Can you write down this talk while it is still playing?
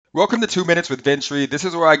Welcome to 2 Minutes with Ventry. This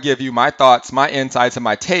is where I give you my thoughts, my insights, and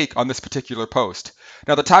my take on this particular post.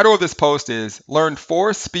 Now, the title of this post is Learn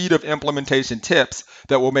 4 Speed of Implementation Tips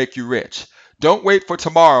That Will Make You Rich. Don't wait for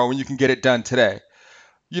tomorrow when you can get it done today.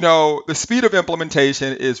 The speed of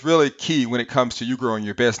implementation is really key when it comes to you growing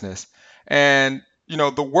your business. And,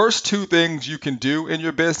 the worst two things you can do in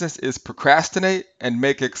your business is procrastinate and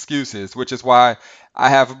make excuses, which is why I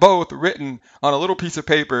have both written on a little piece of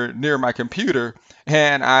paper near my computer,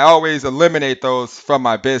 and I always eliminate those from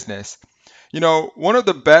my business. One of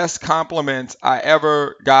the best compliments I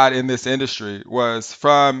ever got in this industry was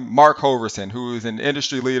from Mark Hoverson, who is an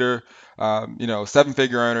industry leader,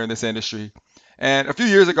 7-figure earner in this industry. And a few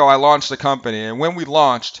years ago, I launched a company, and when we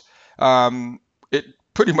launched, it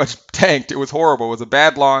pretty much tanked. It was horrible. It was a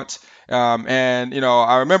bad launch.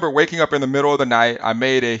 I remember waking up in the middle of the night. I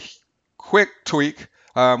made a quick tweak,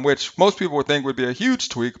 which most people would think would be a huge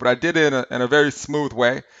tweak, but I did it in a very smooth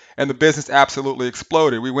way, and the business absolutely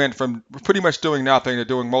exploded. We went from pretty much doing nothing to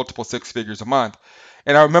doing multiple six figures a month.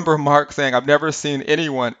 And I remember Mark saying, I've never seen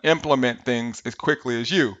anyone implement things as quickly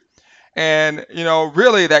as you. And,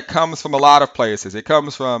 really that comes from a lot of places. It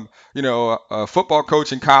comes from, a football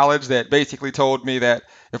coach in college that basically told me that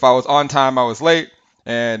if I was on time, I was late,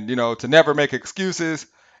 and, to never make excuses.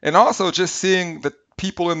 And also just seeing the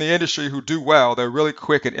people in the industry who do well, they're really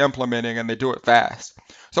quick at implementing and they do it fast.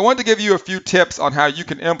 So I wanted to give you a few tips on how you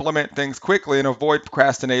can implement things quickly and avoid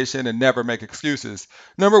procrastination and never make excuses.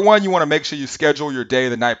 Number one, you want to make sure you schedule your day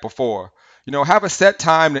the night before. Have a set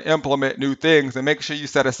time to implement new things and make sure you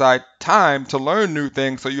set aside time to learn new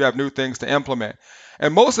things so you have new things to implement.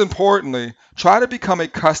 And most importantly, try to become a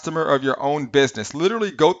customer of your own business.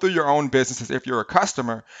 Literally go through your own business as if you're a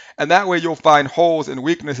customer, and that way you'll find holes and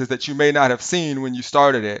weaknesses that you may not have seen when you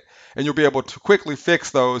started it, and you'll be able to quickly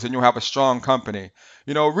fix those and you'll have a strong company.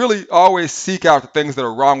 Really always seek out the things that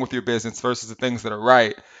are wrong with your business versus the things that are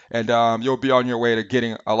right, and you'll be on your way to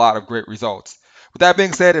getting a lot of great results. With that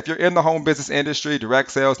being said, if you're in the home business industry,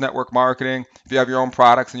 direct sales, network marketing, if you have your own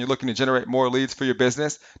products and you're looking to generate more leads for your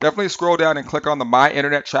business, definitely scroll down and click on the My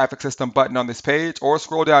Internet Traffic System button on this page, or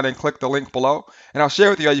scroll down and click the link below, and I'll share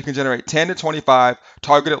with you how you can generate 10 to 25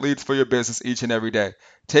 targeted leads for your business each and every day.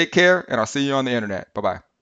 Take care, and I'll see you on the internet. Bye bye.